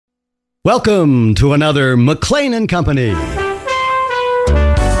Welcome to another McLean and Company.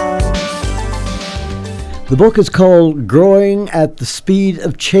 The book is called Growing at the Speed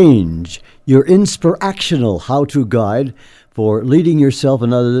of Change, your inspirational how-to guide for leading yourself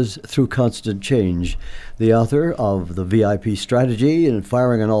and others through constant change. The author of The VIP Strategy and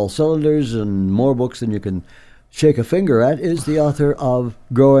Firing on All Cylinders and more books than you can shake a finger at is the author of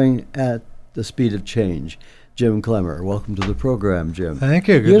Growing at the Speed of Change. Jim Clemmer, welcome to the program, Jim. Thank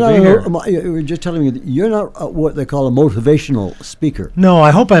you. Good to be here. You were just telling me that you're not what they call a motivational speaker. No,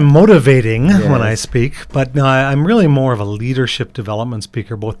 I hope I'm motivating when I speak, but no, I'm really more of a leadership development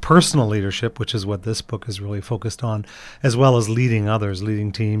speaker, both personal leadership, which is what this book is really focused on, as well as leading others,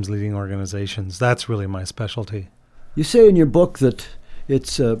 leading teams, leading organizations. That's really my specialty. You say in your book that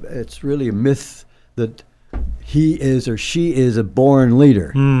it's really a myth that he is or she is a born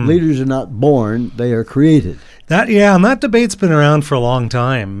leader. Leaders are not born, they are created. And that debate's been around for a long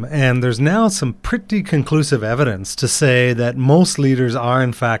time, and there's now some pretty conclusive evidence to say that most leaders are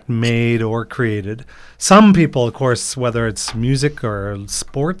in fact made or created. Some people, of course, whether it's music or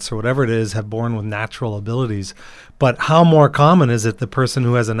sports or whatever it is, have born with natural abilities. But how more common is it the person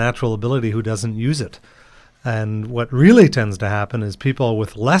who has a natural ability who doesn't use it? And what really tends to happen is people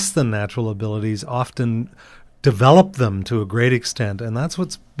with less than natural abilities often develop them to a great extent, and that's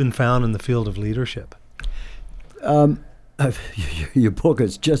what's been found in the field of leadership. Your book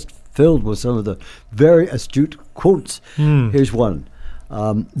is just filled with some of the very astute quotes. Here's one.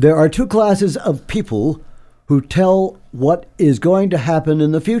 There are two classes of people who tell what is going to happen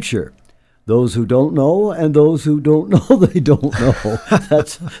in the future. Those who don't know and those who don't know they don't know.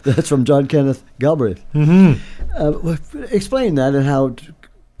 That's from John Kenneth Galbraith. Explain that and how it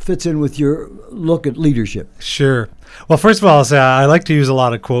fits in with your look at leadership. Sure. Well, first of all, I'll say I like to use a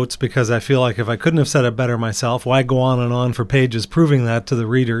lot of quotes because I feel like if I couldn't have said it better myself, why go on and on for pages proving that to the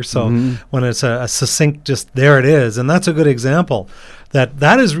reader? So when it's a succinct, just there it is. And that's a good example.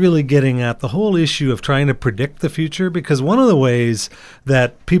 That is really getting at the whole issue of trying to predict the future, because one of the ways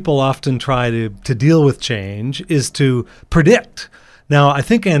that people often try to deal with change is to predict. Now, I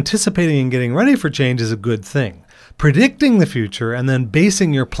think anticipating and getting ready for change is a good thing. Predicting the future and then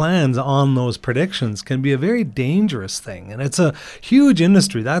basing your plans on those predictions can be a very dangerous thing. And it's a huge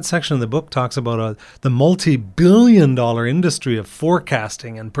industry. That section of the book talks about the multi-billion-dollar industry of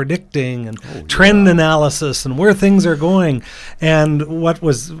forecasting and predicting and trend analysis and where things are going. And what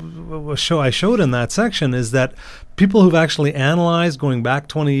I showed in that section is that people who've actually analyzed going back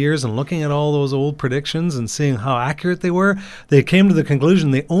 20 years and looking at all those old predictions and seeing how accurate they were, they came to the conclusion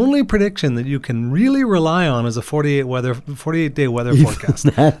the only prediction that you can really rely on is a 48-day weather forecast.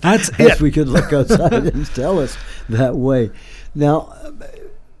 That's it. We could look outside and tell us that way. Now,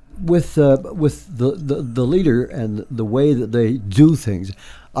 with the leader and the way that they do things,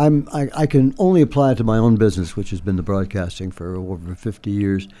 I can only apply it to my own business, which has been the broadcasting for over 50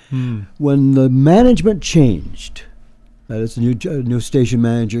 years. When the management changed, that is, a new station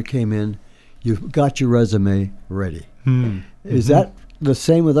manager came in, you got your resume ready. Is that the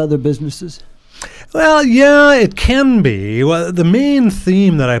same with other businesses? Well, yeah, it can be. Well, the main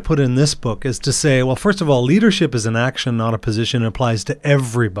theme that I put in this book is to say, well, first of all, leadership is an action, not a position. It applies to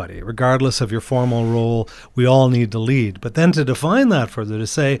everybody, regardless of your formal role. We all need to lead. But then to define that further, to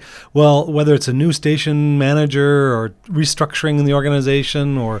say, well, whether it's a new station manager or restructuring in the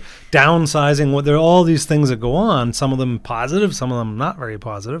organization or downsizing, there are all these things that go on, some of them positive, some of them not very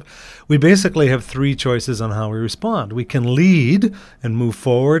positive. We basically have three choices on how we respond. We can lead and move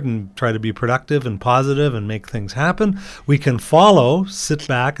forward and try to be productive and positive and make things happen. We can follow, sit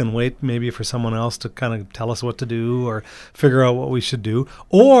back and wait maybe for someone else to kind of tell us what to do or figure out what we should do.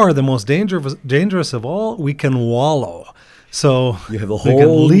 Or the most dangerous of all, we can wallow. So you have a we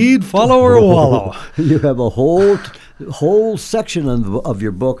can lead, follow, or wallow. You have a whole section of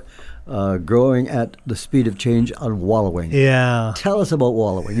your book, Growing at the Speed of Change, on wallowing. Yeah. Tell us about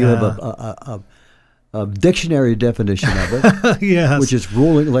wallowing. You have a dictionary definition of it, yes, which is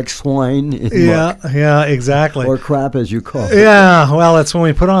rolling like swine in muck. Yeah, exactly. Or crap, as you call it. Yeah, well, it's when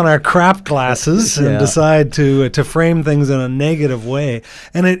we put on our crap glasses and decide to frame things in a negative way.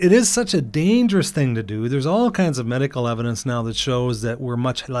 And it is such a dangerous thing to do. There's all kinds of medical evidence now that shows that we're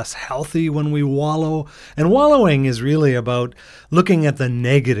much less healthy when we wallow. And wallowing is really about looking at the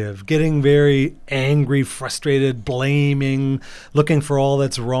negative, getting very angry, frustrated, blaming, looking for all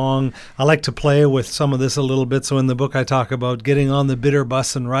that's wrong. I like to play with some of this a little bit. So in the book, I talk about getting on the bitter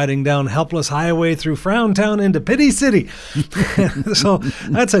bus and riding down helpless highway through Frown Town into Pity City. So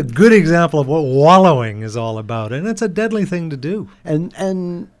that's a good example of what wallowing is all about. And it's a deadly thing to do.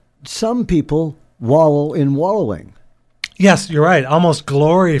 And some people wallow in wallowing. Yes, you're right. Almost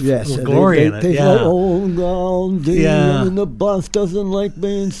glory in it. They Yeah. like, oh, God, and the boss doesn't like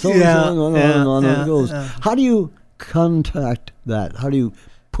me, and so on and on it goes. How do you contact that? How do you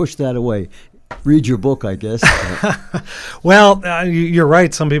push that away? Read your book, I guess. Well, you're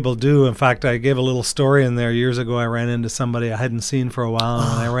right. Some people do. In fact, I gave a little story in there years ago. I ran into somebody I hadn't seen for a while, and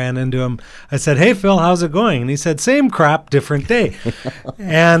when I ran into him, I said, "Hey, Phil, how's it going?" And he said, "Same crap, different day."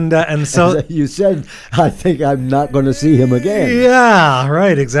 and so you said, "I think I'm not going to see him again." Yeah,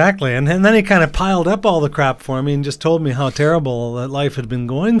 right, exactly. And then he kind of piled up all the crap for me and just told me how terrible that life had been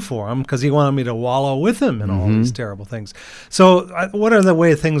going for him because he wanted me to wallow with him in all these terrible things. So, what are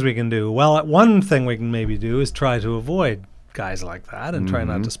the things we can do? Well, one thing we can maybe do is try to avoid guys like that and try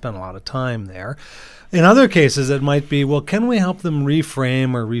not to spend a lot of time there. In other cases, it might be, well, can we help them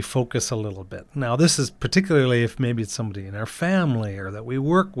reframe or refocus a little bit? Now, this is particularly if maybe it's somebody in our family or that we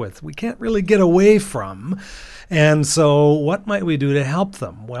work with, we can't really get away from. And so what might we do to help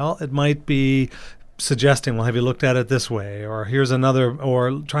them? Well, it might be suggesting, well, have you looked at it this way? Or here's another,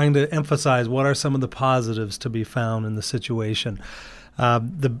 or trying to emphasize what are some of the positives to be found in the situation.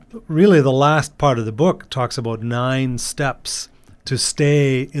 The last part of the book talks about 9 steps to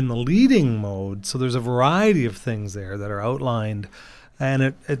stay in the leading mode. So there's a variety of things there that are outlined,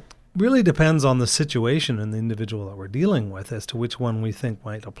 and it really depends on the situation and the individual that we're dealing with as to which one we think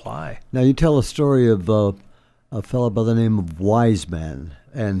might apply. Now, you tell a story of a fellow by the name of Wiseman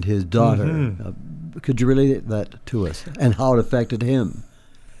and his daughter. Could you relate that to us and how it affected him?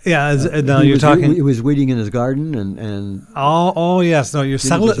 Yeah, now you're talking. He was weeding in his garden and. Oh yes, no, you're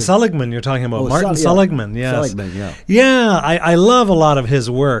Seligman. You're talking about Martin Seligman. Yes, Seligman. Yeah. Yeah, I love a lot of his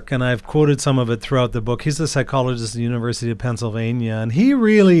work, and I've quoted some of it throughout the book. He's a psychologist at the University of Pennsylvania, and he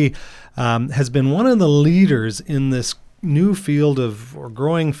really has been one of the leaders in this new field or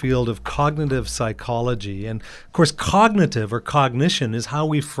growing field of cognitive psychology. And of course, cognitive or cognition is how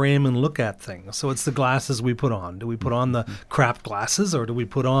we frame and look at things. So it's the glasses we put on. Do we put on the crap glasses, or do we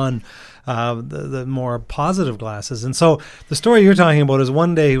put on the more positive glasses? And so the story you're talking about is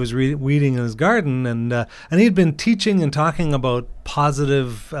one day he was weeding in his garden, and he'd been teaching and talking about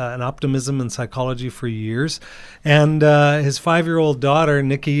positive and optimism and psychology for years. And his 5-year-old daughter,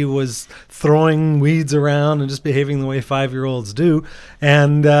 Nikki, was throwing weeds around and just behaving the way 5-year-olds do.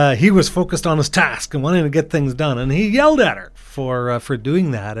 And he was focused on his task and wanting to get things done. And he yelled at her for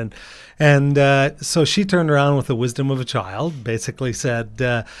doing that. And so she turned around with the wisdom of a child, basically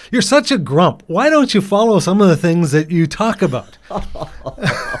said, "You're such a grump. Why don't you follow some of the things that you talk about?"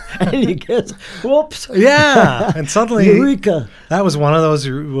 And he gets, whoops. Yeah. And suddenly, Eureka. That was one of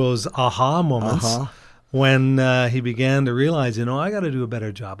those aha moments when he began to realize, I got to do a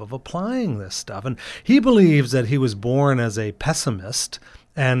better job of applying this stuff. And he believes that he was born as a pessimist.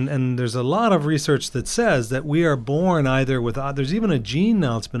 And there's a lot of research that says that we are born either with, there's even a gene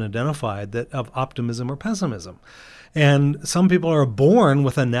now that's been identified that of optimism or pessimism. And some people are born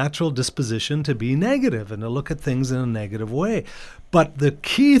with a natural disposition to be negative and to look at things in a negative way. But the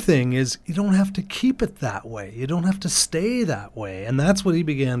key thing is you don't have to keep it that way. You don't have to stay that way. And that's what he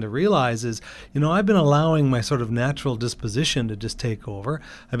began to realize is, I've been allowing my sort of natural disposition to just take over.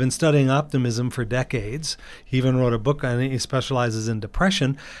 I've been studying optimism for decades. He even wrote a book on it. He specializes in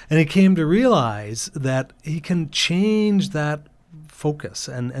depression. And he came to realize that he can change that focus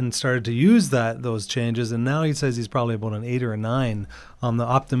and started to use those changes. And now he says he's probably about an 8 or a 9 on the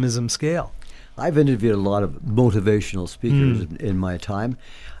optimism scale. I've interviewed a lot of motivational speakers in my time,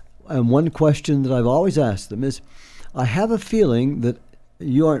 and one question that I've always asked them is, I have a feeling that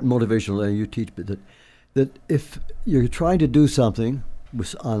you aren't motivational and you teach, but that if you're trying to do something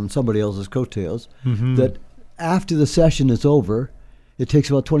on somebody else's coattails, that after the session is over, it takes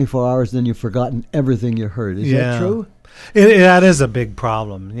about 24 hours, and then you've forgotten everything you heard. Is that true? That is a big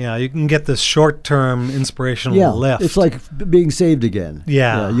problem. Yeah, you can get this short-term inspirational lift. It's like being saved again.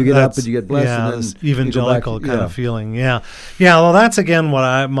 Yeah, you get up and you get blessed. Yeah, and then this evangelical kind of feeling. Yeah. Well, that's again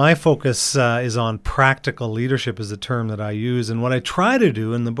what my focus is on. Practical leadership is the term that I use, and what I try to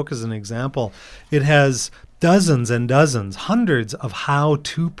do, and the book is an example. It has dozens and dozens, hundreds of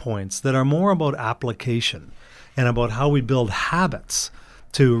how-to points that are more about application and about how we build habits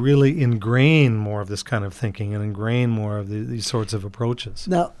to really ingrain more of this kind of thinking and ingrain more of these sorts of approaches.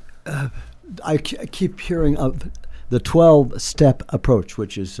 Now, I keep hearing of the 12-step approach,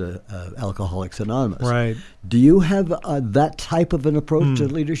 which is Alcoholics Anonymous. Right. Do you have that type of an approach to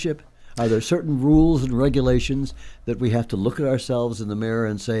leadership? Are there certain rules and regulations that we have to look at ourselves in the mirror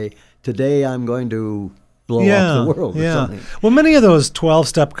and say, today I'm going to blow up the world or something? Well, many of those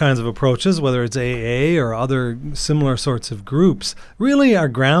 12-step kinds of approaches, whether it's AA or other similar sorts of groups, really are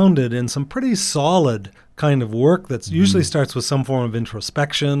grounded in some pretty solid kind of work that usually starts with some form of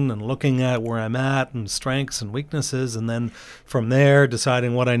introspection and looking at where I'm at and strengths and weaknesses, and then from there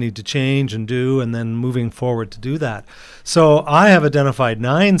deciding what I need to change and do, and then moving forward to do that. So I have identified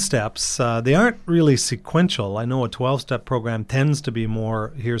 9 steps. They aren't really sequential. I know a 12-step program tends to be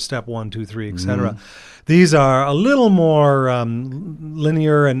more, here's step 1, 2, 3, etc. These are a little more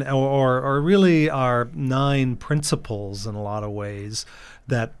linear or really are 9 principles in a lot of ways.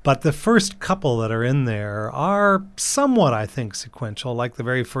 But the first couple that are in there are somewhat, I think, sequential. Like the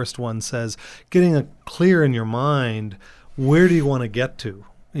very first one says, getting clear in your mind, where do you want to get to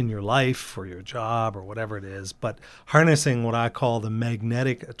in your life or your job or whatever it is, but harnessing what I call the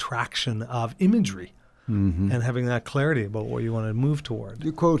magnetic attraction of imagery. And having that clarity about what you want to move toward.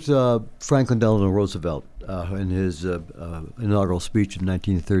 You quote Franklin Delano Roosevelt in his inaugural speech in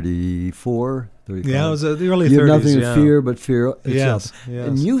 1934. 35. Yeah, it was the early 30s. You have nothing to fear but fear itself. Yes.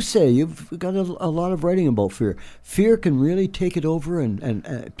 And you say you've got a lot of writing about fear. Fear can really take it over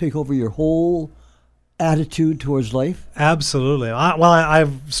and take over your whole attitude towards life? Absolutely. I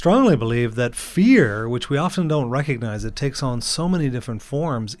strongly believe that fear, which we often don't recognize, it takes on so many different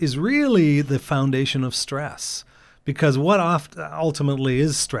forms, is really the foundation of stress. Because what ultimately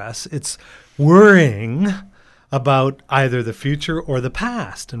is stress? It's worrying about either the future or the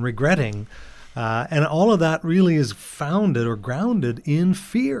past and regretting. And all of that really is founded or grounded in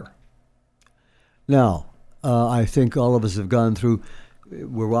fear. Now, I think all of us have gone through.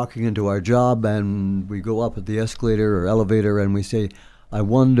 We're walking into our job and we go up at the escalator or elevator and we say, I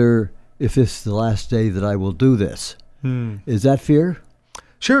wonder if this is the last day that I will do this. Is that fear?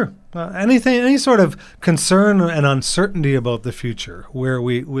 Sure. Any sort of concern and uncertainty about the future, where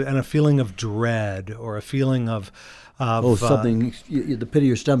we and a feeling of dread or a feeling of something, the pit of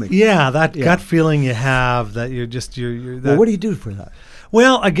your stomach. Yeah, that gut feeling you have that you're well, what do you do for that?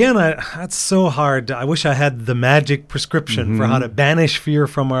 Well, again, that's so hard. I wish I had the magic prescription for how to banish fear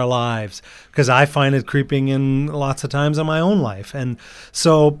from our lives, because I find it creeping in lots of times in my own life. And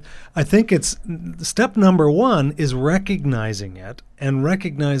so I think it's step number 1 is recognizing it and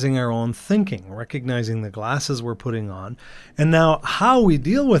recognizing our own thinking, recognizing the glasses we're putting on. And now how we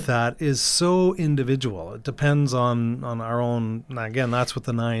deal with that is so individual. It depends on our own. Again, that's what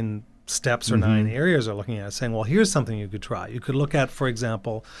the 9 steps or 9 areas are looking at, saying, well, here's something you could try. You could look at, for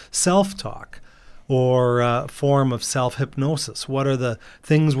example, self-talk or a form of self-hypnosis. What are the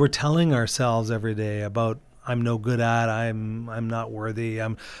things we're telling ourselves every day about I'm no good at, I'm not worthy,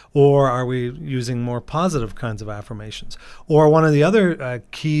 or are we using more positive kinds of affirmations? Or one of the other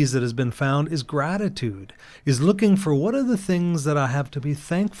keys that has been found is gratitude, is looking for what are the things that I have to be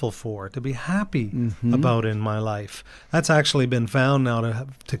thankful for, to be happy about in my life. That's actually been found now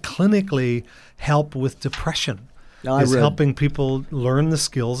to clinically help with depression. Is helping people learn the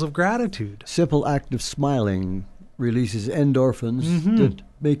skills of gratitude. Simple act of smiling releases endorphins that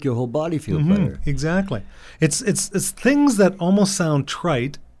make your whole body feel better. Exactly. It's things that almost sound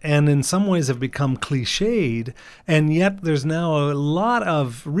trite and in some ways have become cliched, and yet there's now a lot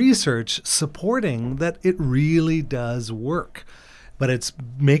of research supporting that it really does work. But it's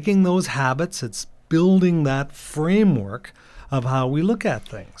making those habits, it's building that framework of how we look at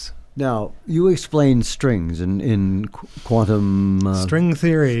things. Now, you explain strings in quantum... string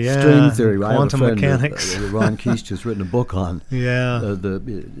theory, yeah. String theory. Quantum mechanics. Ron Keast has written a book on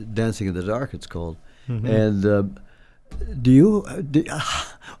the Dancing in the Dark, it's called. And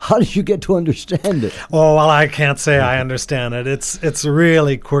how did you get to understand it? Oh, well, I can't say I understand it. It's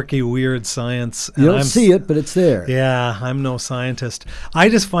really quirky, weird science. You don't see it, but it's there. Yeah, I'm no scientist. I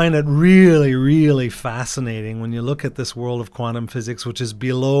just find it really, really fascinating when you look at this world of quantum physics, which is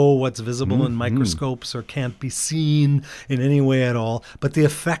below what's visible in microscopes or can't be seen in any way at all, but the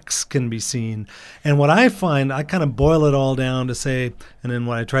effects can be seen. And what I find, I kind of boil it all down to say, and then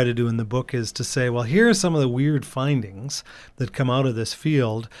what I try to do in the book is to say, well, here are some of the weird findings that come out of this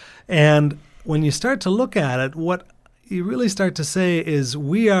field. And when you start to look at it, what you really start to say is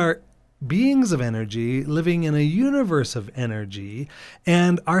we are beings of energy living in a universe of energy,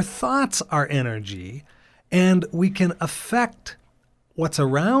 and our thoughts are energy, and we can affect what's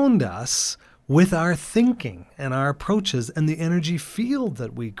around us with our thinking and our approaches and the energy field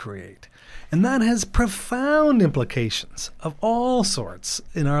that we create. And that has profound implications of all sorts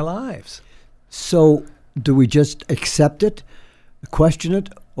in our lives. So do we just accept it, question it,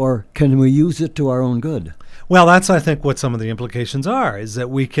 or can we use it to our own good? Well, that's, I think, what some of the implications are, is that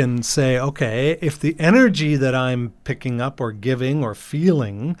we can say, okay, if the energy that I'm picking up or giving or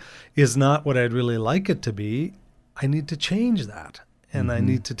feeling is not what I'd really like it to be, I need to change that. and I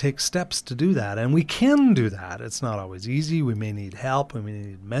need to take steps to do that. And we can do that. It's not always easy. We may need help. We may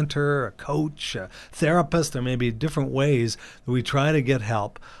need a mentor, a coach, a therapist. There may be different ways that we try to get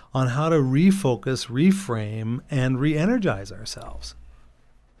help on how to refocus, reframe, and re-energize ourselves.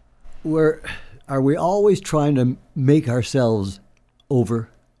 Are we always trying to make ourselves over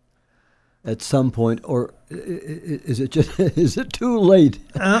at some point, or is it too late?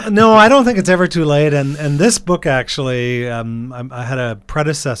 No, I don't think it's ever too late. And this book actually, I had a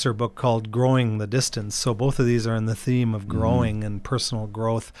predecessor book called Growing the Distance. So both of these are in the theme of growing and personal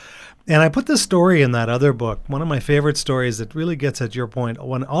growth. And I put this story in that other book, one of my favorite stories that really gets at your point.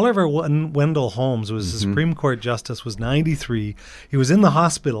 When Oliver Wendell Holmes, who was the Supreme Court Justice, was 93, he was in the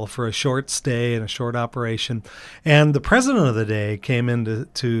hospital for a short stay and a short operation. And the president of the day came in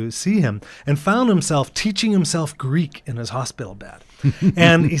to see him and found himself teaching himself Greek in his hospital bed.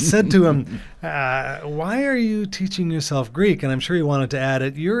 And he said to him, why are you teaching yourself Greek? And I'm sure he wanted to add,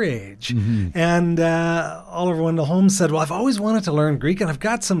 at your age. And Oliver Wendell Holmes said, well, I've always wanted to learn Greek, and I've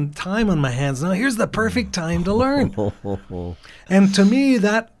got some time on my hands now. Here's the perfect time to learn. And to me,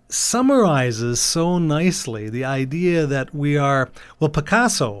 that summarizes so nicely the idea that we are, well,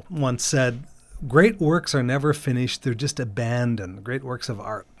 Picasso once said, great works are never finished, they're just abandoned. Great works of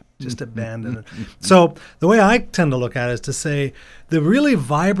art. Just abandon it. So the way I tend to look at it is to say the really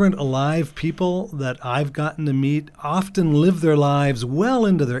vibrant, alive people that I've gotten to meet often live their lives well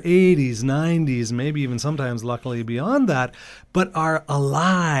into their 80s, 90s, maybe even sometimes luckily beyond that, but are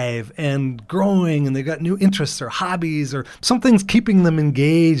alive and growing, and they've got new interests or hobbies or something's keeping them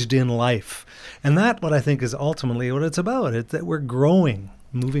engaged in life. And that's what I think is ultimately what it's about. It's that we're growing,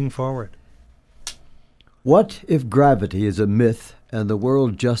 moving forward. What if gravity is a myth and the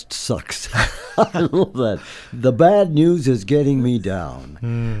world just sucks? I love that. The bad news is getting me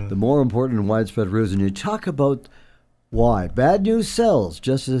down. The more important and widespread reason, you talk about why. Bad news sells,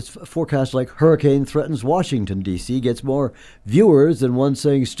 just as forecasts like hurricane threatens Washington, D.C. gets more viewers than one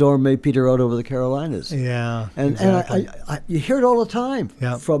saying storm may peter out over the Carolinas. Yeah, and exactly. And you hear it all the time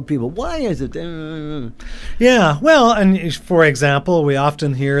from people. Why is it? Yeah, well, and for example, we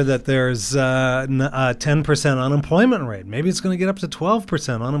often hear that there's a 10% unemployment rate. Maybe it's going to get up to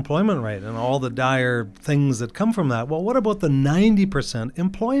 12% unemployment rate and all the dire things that come from that. Well, what about the 90%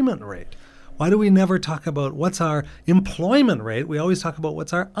 employment rate? Why do we never talk about what's our employment rate? We always talk about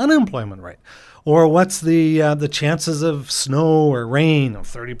what's our unemployment rate. Or what's the chances of snow or rain of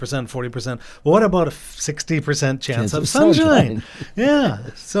 30%, 40%? Well, what about a 60% chance of sunshine? Yeah,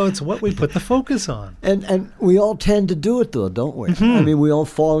 so it's what we put the focus on. And we all tend to do it, though, don't we? I mean, we all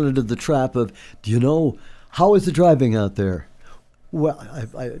fall into the trap of, do you know, how is the driving out there? Well,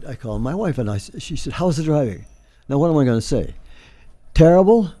 I called my wife, and she said, how's the driving? Now, what am I going to say?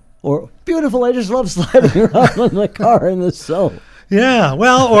 Terrible? Or beautiful, I just love sliding around in the car in the snow. Yeah,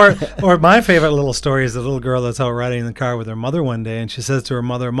 well, or my favorite little story is the little girl that's out riding in the car with her mother one day, and she says to her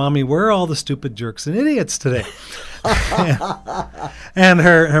mother, Mommy, where are all the stupid jerks and idiots today? And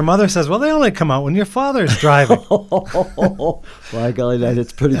her mother says, well, they only come out when your father's driving. My golly,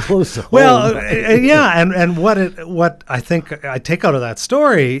 it's pretty close to home. Well, yeah, and what I think I take out of that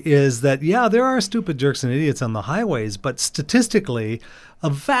story is that, yeah, there are stupid jerks and idiots on the highways, but statistically, a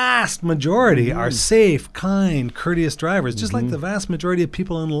vast majority are safe, kind, courteous drivers, just like the vast majority of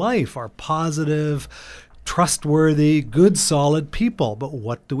people in life are positive, trustworthy, good, solid people. But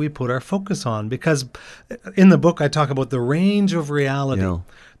what do we put our focus on? Because in the book, I talk about the range of reality,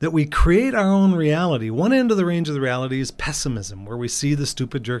 that we create our own reality. One end of the range of the reality is pessimism, where we see the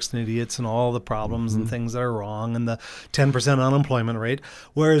stupid jerks and idiots and all the problems and things that are wrong and the 10% unemployment rate.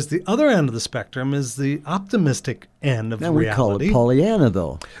 Whereas the other end of the spectrum is the optimistic end of reality. We call it Pollyanna,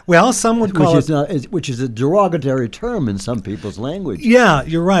 though. Well, some would call it... which is a derogatory term in some people's language. Yeah,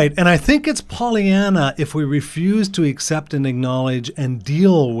 you're right. And I think it's Pollyanna if we refuse to accept and acknowledge and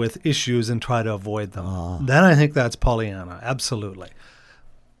deal with issues and try to avoid them. Then I think that's Pollyanna, absolutely.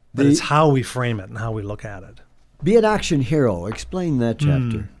 But it's how we frame it and how we look at it. Be an action hero. Explain that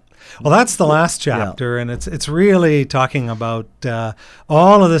chapter. Well, that's the last chapter, and it's really talking about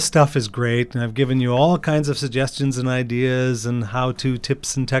all of this stuff is great, and I've given you all kinds of suggestions and ideas and how-to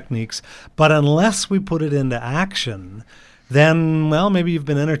tips and techniques. But unless we put it into action, then, well, maybe you've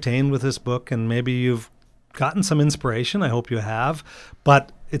been entertained with this book, and maybe you've gotten some inspiration. I hope you have.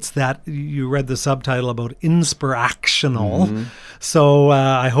 But it's that you read the subtitle about inspirational. So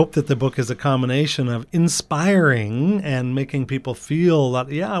I hope that the book is a combination of inspiring and making people feel that,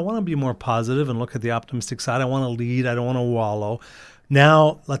 yeah, I want to be more positive and look at the optimistic side. I want to lead. I don't want to wallow.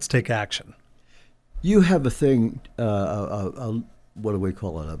 Now let's take action. You have a thing, what do we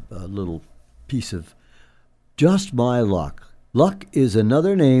call it, a little piece of just my luck. Luck is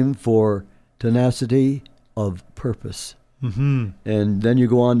another name for tenacity of purpose. Mm-hmm. And then you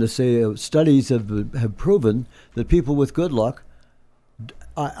go on to say studies have proven that people with good luck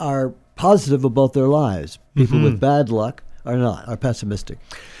are positive about their lives. People with bad luck are not, are pessimistic.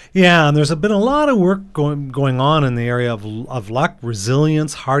 Yeah, and there's been a lot of work going on in the area of luck,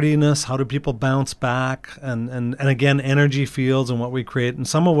 resilience, hardiness. How do people bounce back? And again, energy fields and what we create. And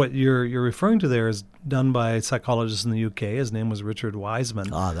some of what you're referring to there is done by a psychologist in the UK. His name was Richard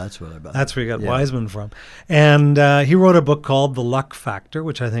Wiseman. Ah, that's what I got. That's where you got Wiseman from. And he wrote a book called The Luck Factor,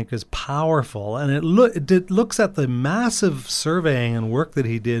 which I think is powerful. And it looks at the massive surveying and work that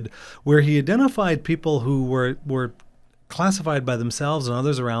he did, where he identified people who were classified by themselves and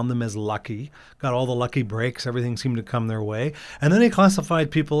others around them as lucky, got all the lucky breaks, everything seemed to come their way. And then he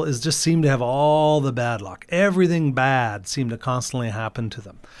classified people as just seemed to have all the bad luck. Everything bad seemed to constantly happen to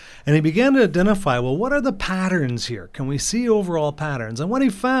them. And he began to identify, well, what are the patterns here? Can we see overall patterns? And what he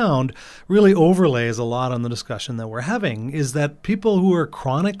found really overlays a lot on the discussion that we're having, is that people who are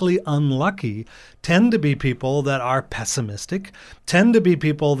chronically unlucky tend to be people that are pessimistic, tend to be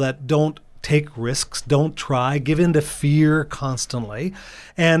people that don't take risks, don't try, give in to fear constantly.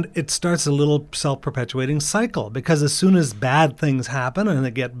 And it starts a little self-perpetuating cycle, because as soon as bad things happen and they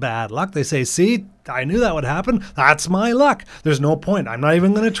get bad luck, they say, see, I knew that would happen. That's my luck. There's no point. I'm not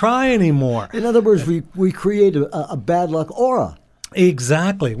even going to try anymore. In other words, we create a bad luck aura.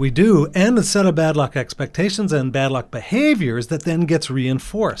 Exactly, we do. And a set of bad luck expectations and bad luck behaviors that then gets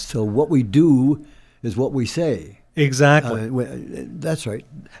reinforced. So what we do is what we say. Exactly. That's right.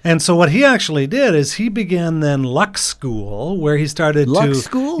 And so what he actually did is he began then Luck School, where he started Luck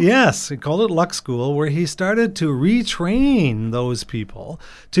School? Yes, he called it Luck School, where he started to retrain those people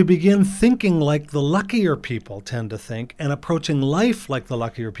to begin thinking like the luckier people tend to think, and approaching life like the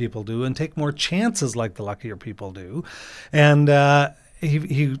luckier people do, and take more chances like the luckier people do. And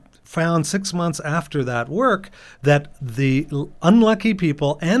he found 6 months after that work that the unlucky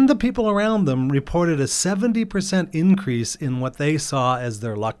people and the people around them reported a 70% increase in what they saw as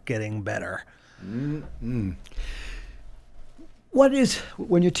their luck getting better. Mm-hmm. What is,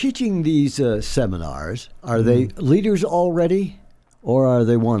 when you're teaching these seminars, are they leaders already, or are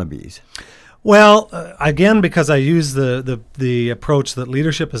they wannabes? Well, again, because I use the approach that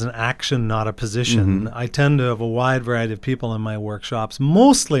leadership is an action, not a position, I tend to have a wide variety of people in my workshops.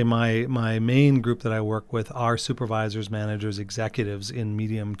 Mostly my main group that I work with are supervisors, managers, executives in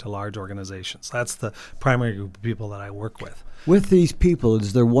medium to large organizations. That's the primary group of people that I work with. With these people,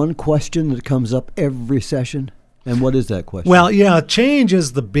 is there one question that comes up every session? And what is that question? Well, yeah, change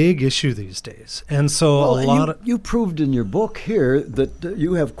is the big issue these days. And so you proved in your book here that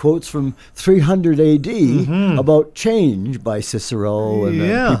you have quotes from 300 AD about change by Cicero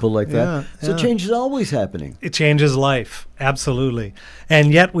and people like that. So change is always happening. It changes life, absolutely.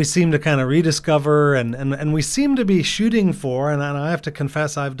 And yet we seem to kind of rediscover and we seem to be shooting for, and I have to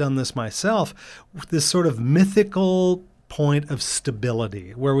confess I've done this myself, this sort of mythical point of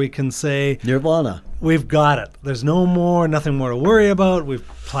stability where we can say nirvana, we've got it, there's nothing more to worry about, we've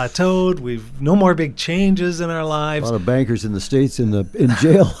plateaued, we've no more big changes in our lives. A lot of bankers in the States in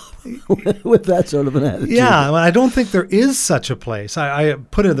jail with that sort of an attitude. Yeah, I don't think there is such a place. I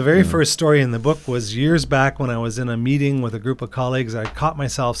put it, the very first story in the book was years back when I was in a meeting with a group of colleagues. I caught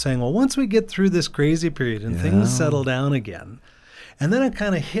myself saying, well, once we get through this crazy period and things settle down again, and then it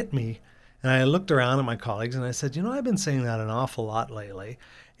kind of hit me. And I looked around at my colleagues and I said, I've been saying that an awful lot lately.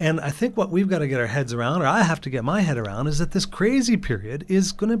 And I think what we've got to get our heads around, or I have to get my head around, is that this crazy period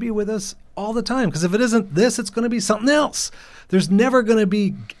is going to be with us all the time. Because if it isn't this, it's going to be something else. There's never going to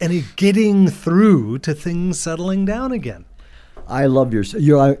be any getting through to things settling down again. I love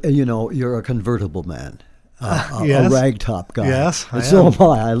you're a convertible man. Yes. A ragtop guy. Yes, and so am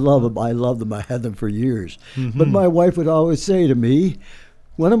I. I love them. I love them. I had them for years. But my wife would always say to me,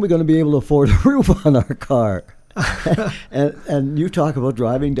 when are we going to be able to afford a roof on our car? and you talk about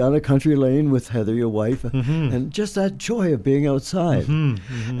driving down a country lane with Heather, your wife, and just that joy of being outside.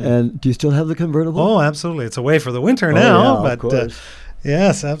 And do you still have the convertible? Oh, absolutely. It's away for the winter now. Yeah, of course.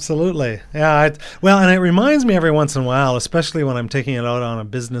 Yes, absolutely. Yeah. And it reminds me every once in a while, especially when I'm taking it out on a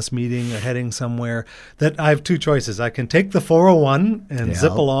business meeting or heading somewhere, that I have two choices. I can take the 401 and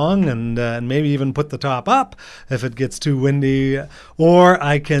zip along and maybe even put the top up if it gets too windy, or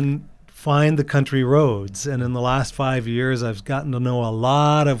I can find the country roads. And in the last 5 years, I've gotten to know a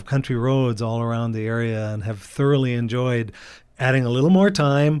lot of country roads all around the area and have thoroughly enjoyed adding a little more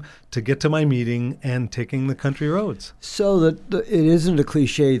time to get to my meeting and taking the country roads. So that it isn't a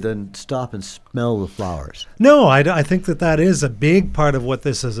cliche, then stop and smell the flowers. No, I think that is a big part of what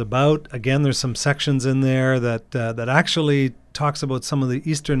this is about. Again, there's some sections in there that actually talks about some of the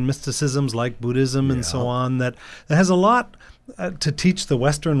Eastern mysticisms like Buddhism and so on that has a lot to teach the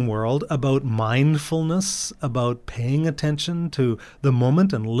Western world about mindfulness, about paying attention to the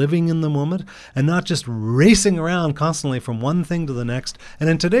moment and living in the moment and not just racing around constantly from one thing to the next. And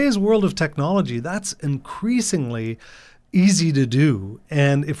in today's world of technology, that's increasingly easy to do.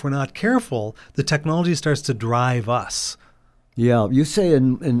 And if we're not careful, the technology starts to drive us. Yeah, you say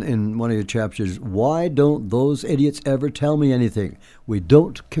in one of your chapters, why don't those idiots ever tell me anything? We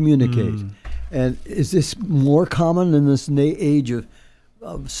don't communicate. And is this more common in this age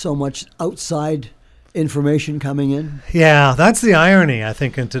of so much outside information coming in? Yeah, that's the irony, I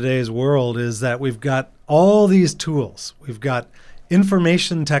think, in today's world is that we've got all these tools. We've got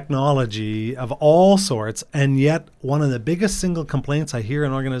information technology of all sorts, and yet one of the biggest single complaints I hear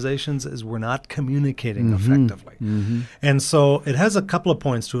in organizations is we're not communicating effectively. And so it has a couple of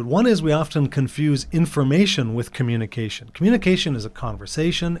points to it. One is we often confuse information with communication. Communication is a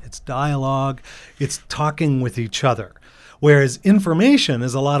conversation, it's dialogue, it's talking with each other. Whereas information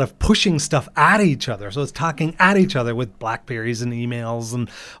is a lot of pushing stuff at each other. So it's talking at each other with BlackBerries and emails and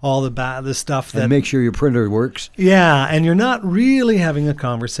all the stuff that... And make sure your printer works. Yeah, and you're not really having a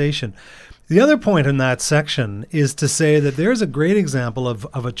conversation. The other point in that section is to say that there's a great example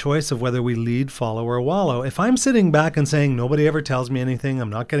of a choice of whether we lead, follow, or wallow. If I'm sitting back and saying, nobody ever tells me anything, I'm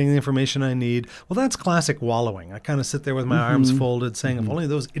not getting the information I need, well, that's classic wallowing. I kind of sit there with my arms folded saying, if only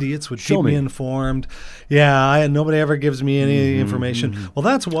those idiots would keep me informed. Yeah, nobody ever gives me any information. Well,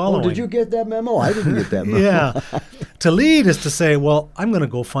 that's wallowing. Oh, did you get that memo? I didn't get that memo. Yeah. To lead is to say, well, I'm going to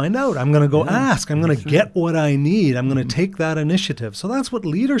go find out. I'm going to go ask. I'm going to get what I need. I'm going to take that initiative. So that's what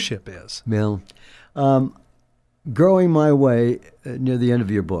leadership is. Growing My Way, near the end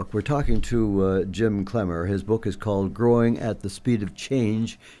of your book, we're talking to Jim Clemmer. His book is called Growing at the Speed of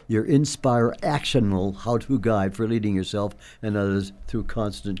Change, Your Inspirational How-To Guide for Leading Yourself and Others Through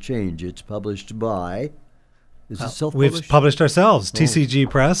Constant Change. It's published by... Is it self-published? We've published ourselves. TCG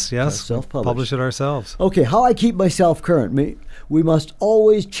Press, yes. Self-published. Publish it ourselves. Okay, how I keep myself current. We must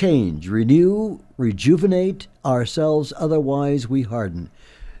always change, renew, rejuvenate ourselves, otherwise we harden.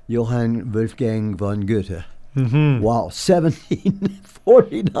 Johann Wolfgang von Goethe. Wow,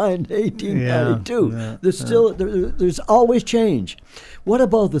 1749 to 1892. There's always change. What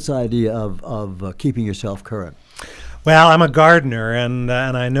about this idea of keeping yourself current? Well, I'm a gardener, and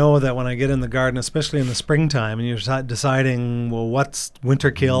I know that when I get in the garden, especially in the springtime, and you're deciding, well, what's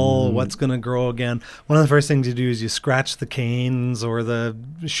winter kill, what's going to grow again, one of the first things you do is you scratch the canes or the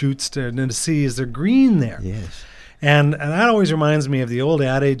shoots to see is there green there. Yes. And that always reminds me of the old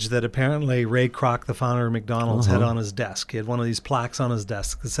adage that apparently Ray Kroc, the founder of McDonald's, had on his desk. He had one of these plaques on his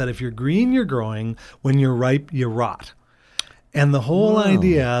desk that said, if you're green, you're growing. When you're ripe, you rot. And the whole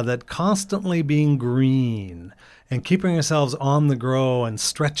idea that constantly being green and keeping ourselves on the grow and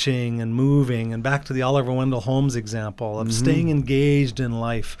stretching and moving, and back to the Oliver Wendell Holmes example of staying engaged in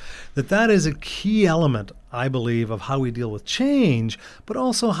life, that is a key element, I believe, of how we deal with change, but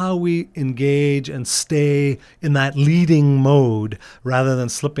also how we engage and stay in that leading mode rather than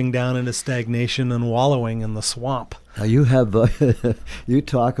slipping down into stagnation and wallowing in the swamp. Now you have you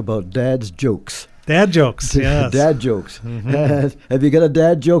talk about dad's jokes. Dad jokes, yes. Dad jokes. Have you got a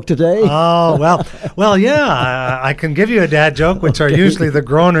dad joke today? Oh, well, yeah. I can give you a dad joke, which are usually the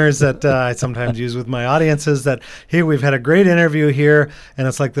groaners that I sometimes use with my audiences, that here we've had a great interview here, and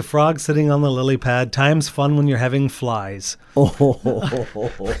it's like the frog sitting on the lily pad. Time's fun when you're having flies. So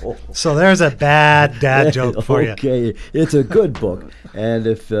there's a bad dad joke for you. Okay, it's a good book. And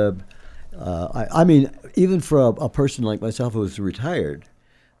if, I mean, even for a person like myself who's retired,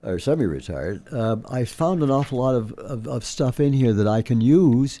 or semi-retired, I found an awful lot of stuff in here that I can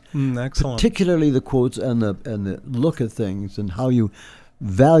use. Excellent. Particularly the quotes and the look at things and how you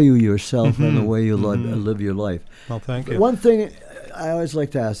value yourself and the way you live your life. Well, thank you. One thing I always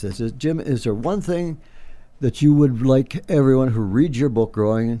like to ask this is, Jim, is there one thing that you would like everyone who reads your book,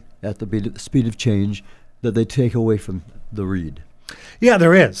 Growing at the Speed of Change, that they take away from the read? Yeah,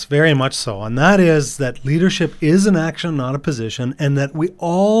 there is, very much so. And that is that leadership is an action, not a position, and that we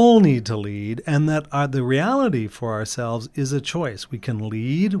all need to lead, and that the reality for ourselves is a choice. We can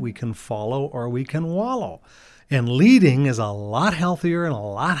lead, we can follow, or we can wallow. And leading is a lot healthier and a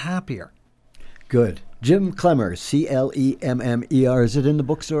lot happier. Good. Jim Clemmer, Clemmer. Is it in the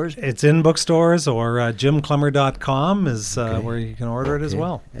bookstores? It's in bookstores, or jimclemmer.com is where you can order it as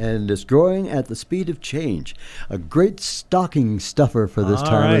well. And it's Growing at the Speed of Change. A great stocking stuffer for this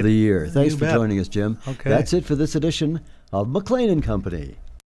time of the year. Thanks for joining us, Jim. Okay. That's it for this edition of McLean & Company.